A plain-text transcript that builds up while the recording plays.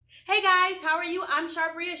guys, how are you? I'm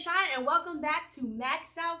Charbria Shine and welcome back to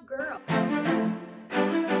Max Out Girl.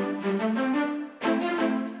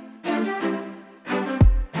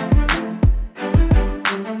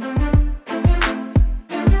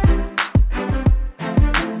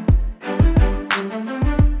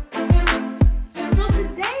 So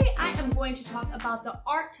today I am going to talk about the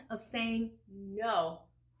art of saying no.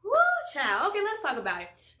 Woo, child. Okay, let's talk about it.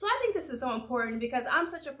 So I think this is so important because I'm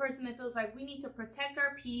such a person that feels like we need to protect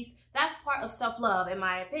our peace. That's part of self-love, in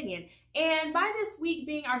my opinion. And by this week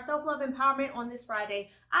being our self-love empowerment on this Friday,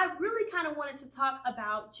 I really kind of wanted to talk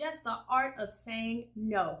about just the art of saying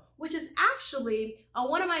no, which is actually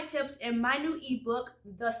one of my tips in my new ebook,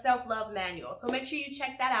 The Self-Love Manual. So make sure you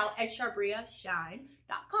check that out at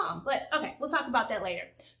charbriashine.com. But okay, we'll talk about that later.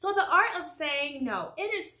 So the art of saying no.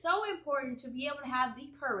 It is so important to be able to have the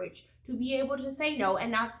courage to be able to say no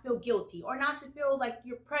and not to feel guilty or not to feel like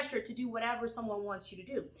you're pressured to do whatever someone wants you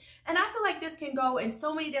to do. And I feel like this can go in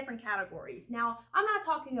so many different categories. Now, I'm not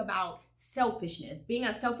talking about selfishness, being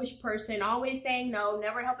a selfish person, always saying no,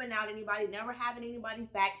 never helping out anybody, never having anybody's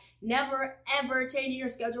back, never ever changing your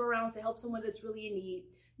schedule around to help someone that's really in need.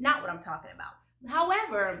 Not what I'm talking about.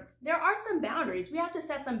 However, there are some boundaries. We have to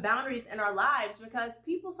set some boundaries in our lives because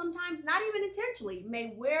people sometimes, not even intentionally,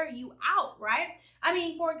 may wear you out, right? I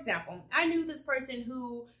mean, for example, I knew this person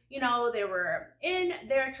who, they were in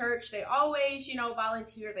their church. They always,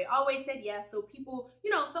 volunteer. They always said yes. So people,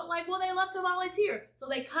 felt like, well, they love to volunteer. So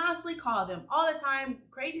they constantly called them all the time,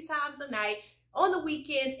 crazy times of night, on the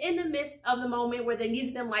weekends, in the midst of the moment where they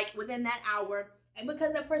needed them, like within that hour. And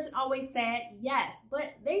because that person always said yes,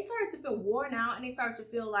 but they started to feel worn out and they started to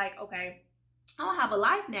feel like, okay, I don't have a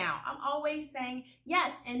life now. I'm always saying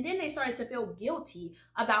yes. And then they started to feel guilty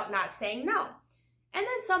about not saying no. And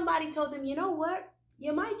then somebody told them, you know what?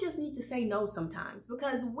 You might just need to say no sometimes,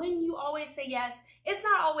 because when you always say yes, it's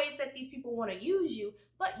not always that these people want to use you,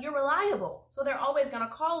 but you're reliable. So they're always going to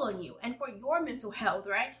call on you. And for your mental health,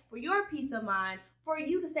 right? For your peace of mind, for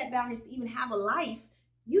you to set boundaries to even have a life,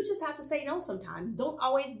 you just have to say no sometimes. Don't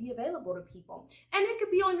always be available to people. And it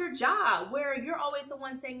could be on your job where you're always the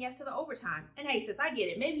one saying yes to the overtime. And hey, sis, I get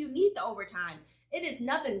it. Maybe you need the overtime. It is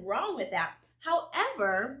nothing wrong with that.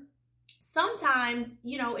 However, sometimes,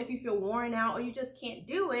 if you feel worn out or you just can't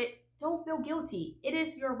do it, don't feel guilty. It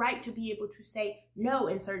is your right to be able to say no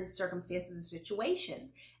in certain circumstances and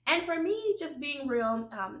situations. And for me, just being real,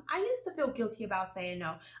 I used to feel guilty about saying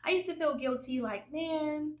no. I used to feel guilty like,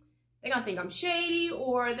 man, they're going to think I'm shady,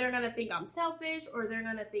 or they're going to think I'm selfish, or they're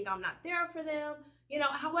going to think I'm not there for them.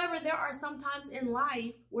 However, there are some times in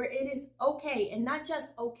life where it is okay, and not just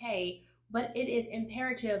okay, but it is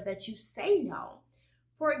imperative that you say no.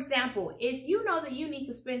 For example, if you know that you need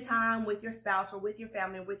to spend time with your spouse or with your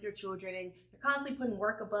family or with your children, and you're constantly putting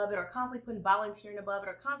work above it, or constantly putting volunteering above it,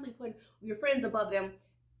 or constantly putting your friends above them,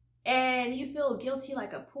 and you feel guilty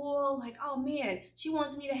like a fool, like, oh man, she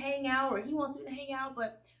wants me to hang out, or he wants me to hang out,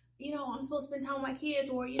 but I'm supposed to spend time with my kids,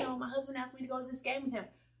 or, my husband asked me to go to this game with him,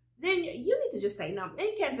 then you need to just say no. And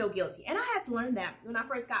you can't feel guilty. And I had to learn that when I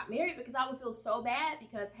first got married, because I would feel so bad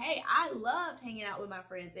because, hey, I loved hanging out with my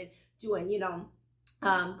friends and doing,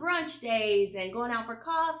 brunch days and going out for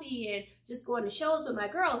coffee and just going to shows with my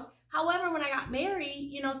girls. However, when I got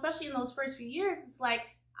married, especially in those first few years, it's like,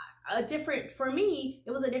 for me,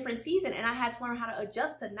 it was a different season, and I had to learn how to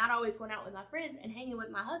adjust to not always going out with my friends and hanging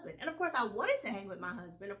with my husband. And of course, I wanted to hang with my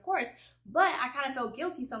husband, of course, but I kind of felt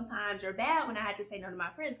guilty sometimes, or bad when I had to say no to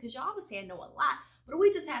my friends, because y'all was saying no a lot. But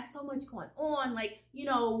we just had so much going on, like,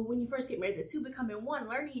 when you first get married, the two becoming one,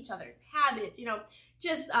 learning each other's habits,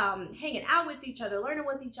 just hanging out with each other, learning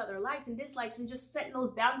what each other likes and dislikes, and just setting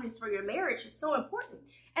those boundaries for your marriage is so important.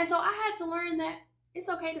 And so I had to learn that it's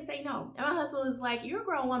okay to say no. And my husband was like, you're a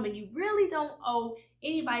grown woman. You really don't owe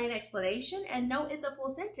anybody an explanation. And no is a full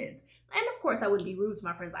sentence. And of course, I wouldn't be rude to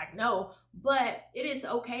my friends like, no. But it is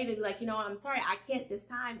okay to be like, I'm sorry, I can't this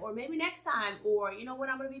time. Or maybe next time. Or, when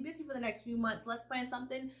I'm going to be busy for the next few months, let's plan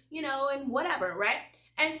something, and whatever, right?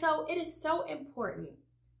 And so it is so important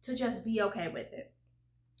to just be okay with it.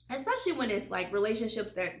 Especially when it's like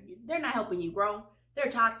relationships that they're not helping you grow. They're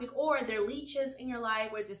toxic, or they're leeches in your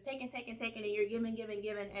life where just taking, and you're giving,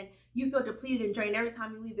 and you feel depleted and drained every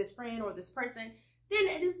time you leave this friend or this person, then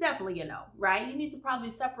it is definitely a no, right? You need to probably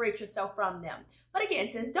separate yourself from them. But again,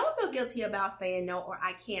 sis, don't feel guilty about saying no or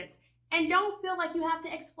I can't. And don't feel like you have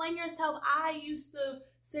to explain yourself. I used to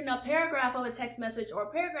send a paragraph of a text message or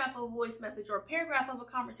a paragraph of a voice message or a paragraph of a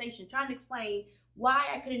conversation trying to explain why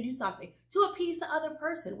I couldn't do something to appease the other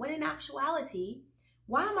person, when in actuality,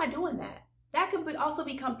 why am I doing that? That could also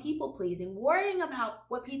become people pleasing, worrying about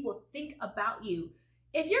what people think about you.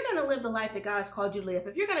 if you're going to live the life that God has called you to live,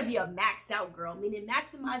 if you're going to be a max out girl, meaning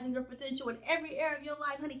maximizing your potential in every area of your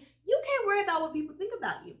life, honey, you can't worry about what people think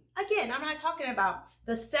about you. Again, I'm not talking about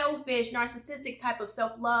the selfish, narcissistic type of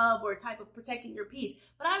self-love or type of protecting your peace,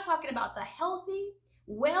 but I'm talking about the healthy,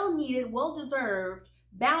 well-needed, well-deserved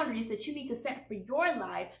boundaries that you need to set for your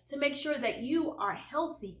life to make sure that you are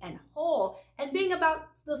healthy and whole and being about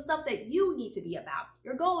the stuff that you need to be about.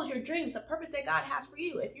 Your goals, your dreams, the purpose that God has for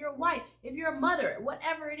you. If you're a wife, if you're a mother,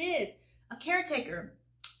 whatever it is, a caretaker,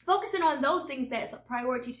 focusing on those things that's a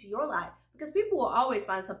priority to your life, because people will always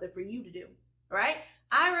find something for you to do, right?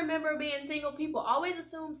 I remember being single. People always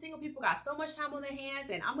assume single people got so much time on their hands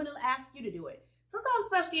and I'm going to ask you to do it. Sometimes,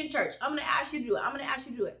 especially in church, I'm going to ask you to do it. I'm going to ask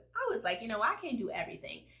you to do it. I was like, I can't do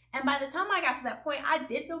everything. And by the time I got to that point, I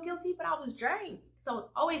did feel guilty, but I was drained. So I was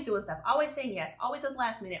always doing stuff, always saying yes, always at the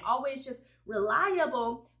last minute, always just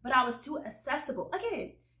reliable, but I was too accessible.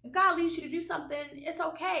 Again, if God leads you to do something, it's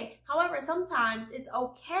okay. However, sometimes it's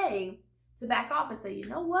okay to back off and say, you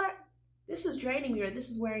know what? This is draining me or this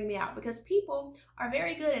is wearing me out, because people are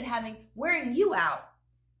very good at wearing you out,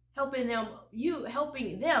 helping them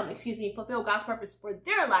fulfill God's purpose for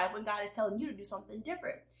their life when God is telling you to do something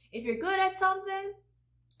different. If you're good at something,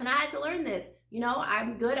 and I had to learn this,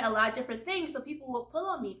 I'm good at a lot of different things, so people will pull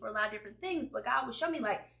on me for a lot of different things, but God will show me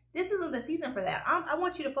like, this isn't the season for that. I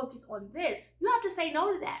want you to focus on this. You have to say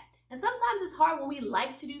no to that. And sometimes it's hard when we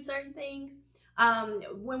like to do certain things,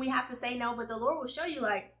 when we have to say no, but the Lord will show you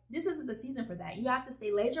like, this isn't the season for that. You have to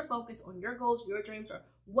stay laser focused on your goals, your dreams, or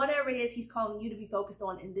whatever it is He's calling you to be focused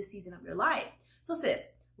on in this season of your life. So sis,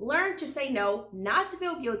 learn to say no, not to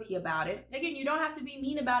feel guilty about it. Again, you don't have to be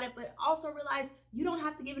mean about it, but also realize you don't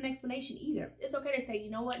have to give an explanation either. It's okay to say,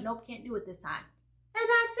 you know what? Nope, can't do it this time. And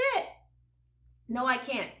that's it. No, I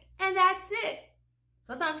can't. And that's it.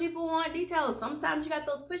 Sometimes people want details. Sometimes you got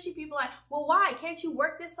those pushy people like, well, why? Can't you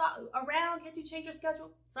work this around? Can't you change your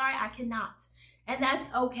schedule? Sorry, I cannot. And that's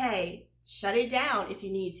okay. Shut it down if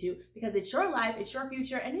you need to, because it's your life, it's your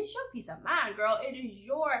future, and it's your peace of mind, girl. It is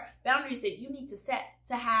your boundaries that you need to set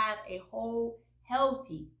to have a whole,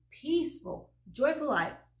 healthy, peaceful, joyful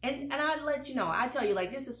life. And I let you know, I tell you,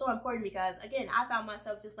 like, this is so important because, again, I found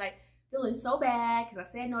myself just like feeling so bad because I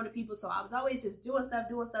said no to people. So I was always just doing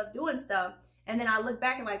stuff. And then I look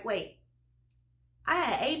back and like, wait, I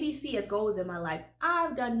had ABC as goals in my life.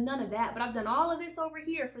 I've done none of that, but I've done all of this over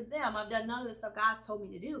here for them. I've done none of the stuff God's told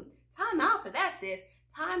me to do. Time out for that, sis.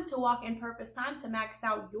 Time to walk in purpose. Time to max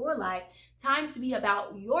out your life. Time to be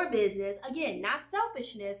about your business. Again, not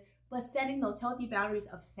selfishness, but setting those healthy boundaries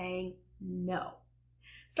of saying no.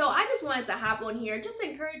 So I just wanted to hop on here just to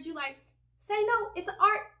encourage you, like, say no. It's an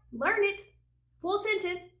art. Learn it. Full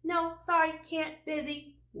sentence. No, sorry, can't,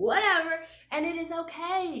 busy, whatever. And it is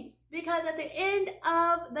okay. Because at the end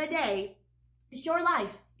of the day, it's your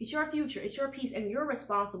life, it's your future, it's your peace, and you're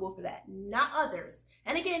responsible for that, not others.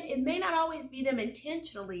 And again, it may not always be them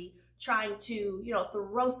intentionally trying to,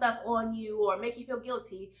 throw stuff on you or make you feel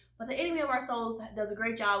guilty, but the enemy of our souls does a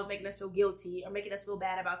great job of making us feel guilty or making us feel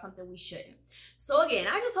bad about something we shouldn't. So again,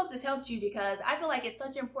 I just hope this helped you because I feel like it's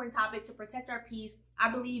such an important topic to protect our peace. I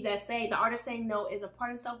believe that the art of saying no is a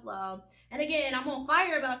part of self-love. And again, I'm on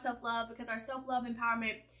fire about self-love because our self-love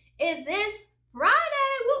empowerment is this Friday.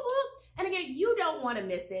 Whoop, whoop. And again, you don't want to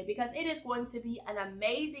miss it because it is going to be an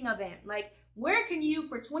amazing event. Like, where can you,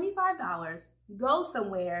 for $25, go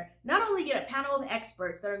somewhere, not only get a panel of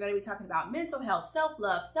experts that are going to be talking about mental health,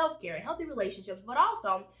 self-love, self-care, healthy relationships, but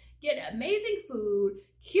also get amazing food,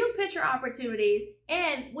 cute picture opportunities,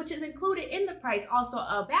 and which is included in the price, also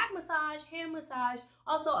a back massage, hand massage,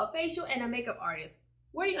 also a facial and a makeup artist.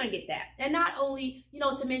 Where are you going to get that? And not only,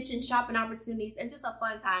 to mention shopping opportunities and just a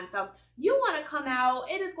fun time. So you want to come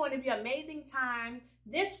out. It is going to be an amazing time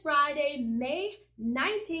this Friday, May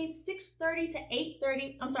 19th, 6:30 to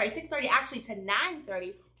 8:30. I'm sorry, 6:30 actually to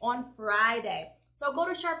 9:30 on Friday. So go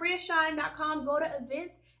to charbriashine.com, go to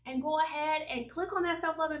events, and go ahead and click on that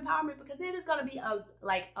self-love empowerment because it is going to be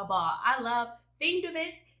a ball. I love themed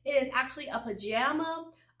events. It is actually a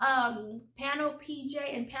pajama panel, PJ,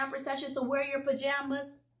 and pamper session. So wear your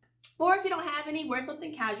pajamas, or if you don't have any, wear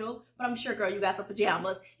something casual. But I'm sure, girl, you got some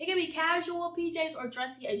pajamas. It can be casual PJs or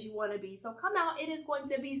dressy as you want to be. So come out. It is going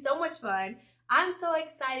to be so much fun. I'm so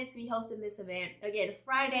excited to be hosting this event. Again,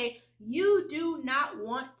 Friday, you do not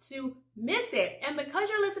want to miss it. And because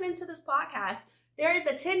you're listening to this podcast, there is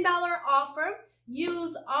a $10 offer.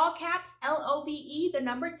 Use all caps LOVE, the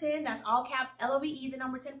number 10. That's all caps LOVE, the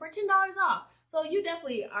number 10 for $10 off. So you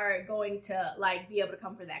definitely are going to like be able to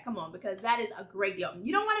come for that. Come on, because that is a great deal.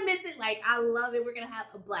 You don't want to miss it. Like, I love it. We're going to have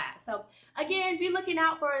a blast. So again, be looking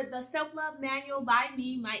out for the Self-Love Manual by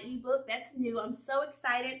me, my ebook. That's new. I'm so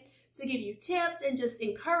excited to give you tips and just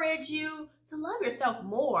encourage you to love yourself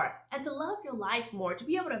more and to love your life more, to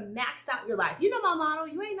be able to max out your life. You know my motto,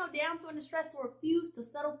 you ain't no damn to under stress or refuse to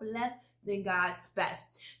settle for less than God's best.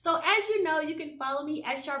 So as you know, you can follow me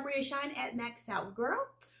at Charbria Shine at Max Out Girl.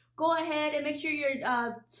 Go ahead and make sure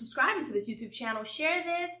you're subscribing to this YouTube channel. Share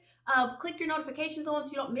this. Click your notifications on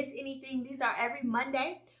so you don't miss anything. These are every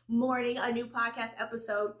Monday morning, a new podcast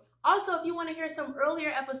episode. Also, if you want to hear some earlier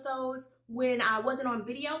episodes when I wasn't on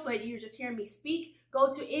video, but you're just hearing me speak,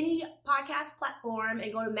 go to any podcast platform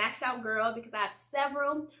and go to Max Out Girl, because I have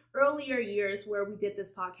several earlier years where we did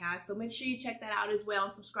this podcast. So make sure you check that out as well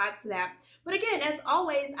and subscribe to that. But again, as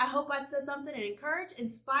always, I hope I said something and encouraged,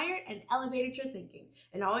 inspired, and elevated your thinking.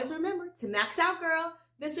 And always remember to Max Out Girl.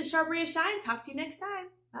 This is Charbria Shine. Talk to you next time.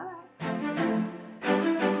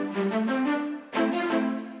 Bye-bye.